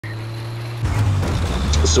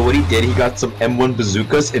So what he did, he got some M1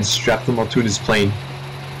 bazookas and strapped them onto his plane.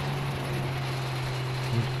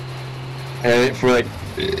 And for like,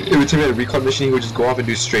 every time he had a recon mission, he would just go off and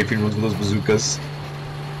do strafing runs with those bazookas.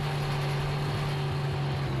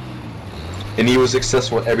 And he was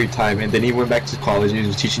successful every time. And then he went back to college and he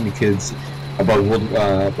was teaching the kids about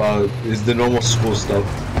the normal school stuff.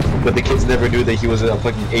 But the kids never knew that he was a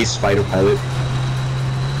fucking ace fighter pilot.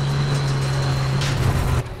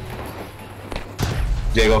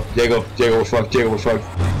 Diego, we're fucked, we're fucked.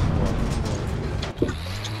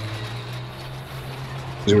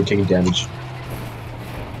 Because we're taking damage.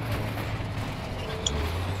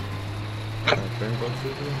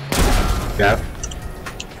 Yeah.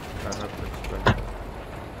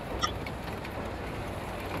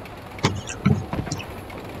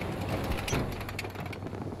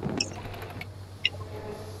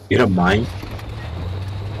 You don't mind?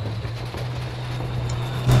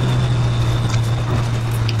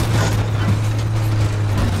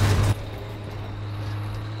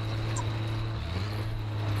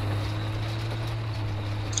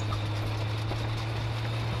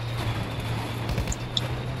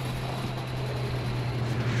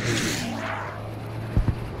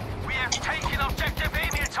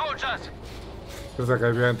 There's a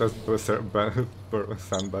guy behind us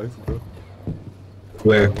sandbags, bro.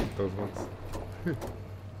 Where? Those ones.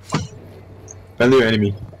 Friendly or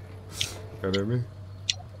enemy? Enemy?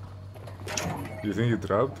 You think you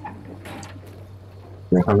dropped?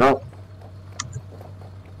 Yeah, I'm not.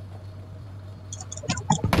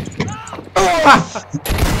 Oh!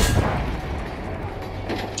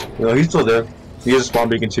 No, he's still there. He has a spawn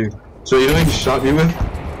beacon too. So you know what he shot me with?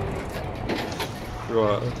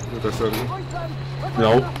 What? With a sword?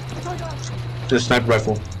 No. The sniper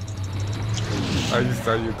rifle. I just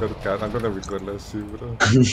thought you got cat. I'm gonna record last year, bro.